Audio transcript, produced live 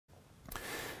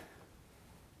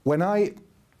When I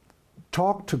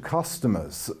talk to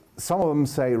customers, some of them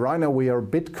say, Rainer, we are a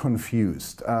bit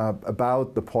confused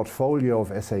about the portfolio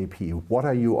of SAP. What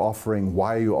are you offering?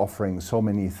 Why are you offering so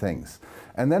many things?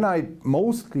 And then I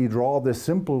mostly draw this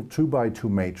simple 2x2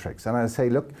 matrix. And I say,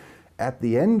 look, at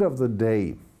the end of the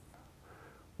day,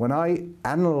 when I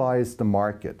analyze the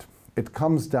market, it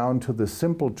comes down to the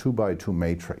simple 2x2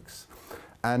 matrix.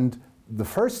 And the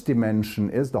first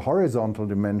dimension is, the horizontal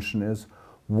dimension is,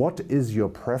 what is your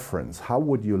preference? How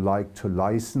would you like to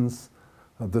license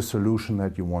the solution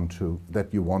that you want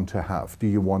to have? Do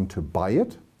you want to buy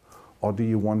it or do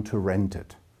you want to rent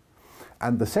it?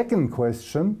 And the second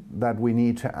question that we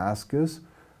need to ask is,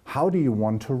 how do you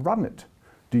want to run it?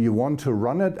 Do you want to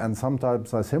run it, and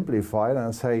sometimes I simplify it and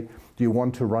I say, do you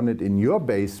want to run it in your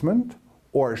basement,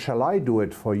 or shall I do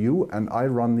it for you and I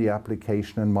run the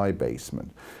application in my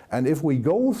basement? And if we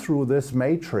go through this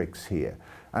matrix here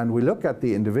and we look at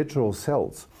the individual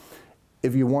cells,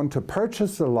 if you want to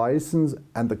purchase a license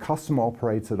and the customer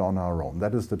operates it on our own,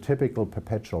 that is the typical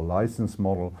perpetual license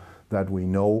model that we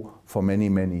know for many,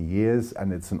 many years,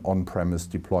 and it's an on-premise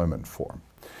deployment form.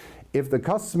 If the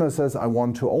customer says, I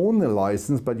want to own the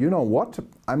license, but you know what?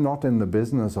 I'm not in the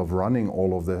business of running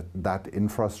all of that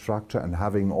infrastructure and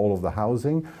having all of the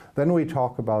housing, then we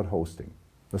talk about hosting.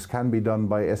 This can be done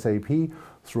by SAP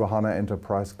through HANA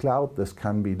Enterprise Cloud. This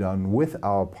can be done with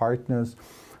our partners.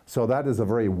 So that is a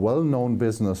very well-known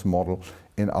business model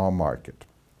in our market.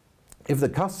 If the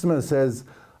customer says,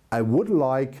 I would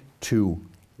like to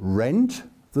rent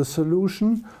the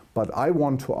solution, but I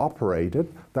want to operate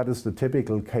it, that is the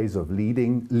typical case of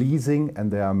leasing, and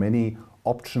there are many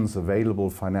options available,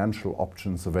 financial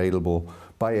options available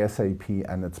by SAP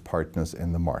and its partners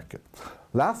in the market.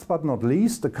 Last but not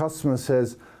least, the customer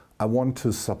says, I want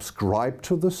to subscribe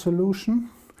to the solution,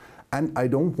 and I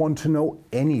don't want to know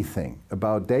anything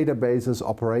about databases,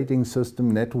 operating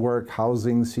system, network,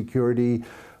 housing, security,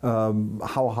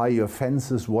 how high your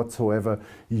fence is, whatsoever.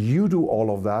 You do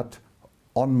all of that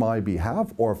on my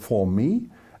behalf or for me,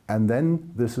 and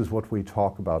then this is what we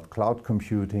talk about cloud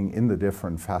computing in the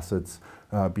different facets,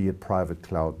 be it private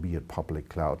cloud, be it public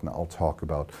cloud, and I'll talk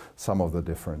about some of the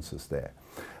differences there.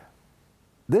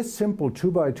 This simple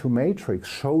 2x2 matrix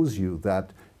shows you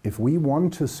that if we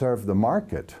want to serve the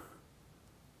market,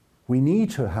 we need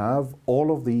to have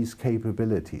all of these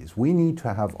capabilities. We need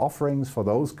to have offerings for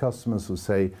those customers who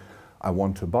say, I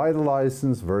want to buy the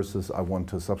license versus I want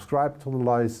to subscribe to the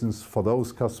license, for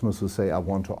those customers who say, I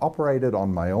want to operate it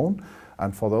on my own,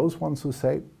 and for those ones who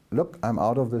say, look, I'm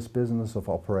out of this business of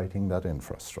operating that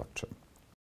infrastructure.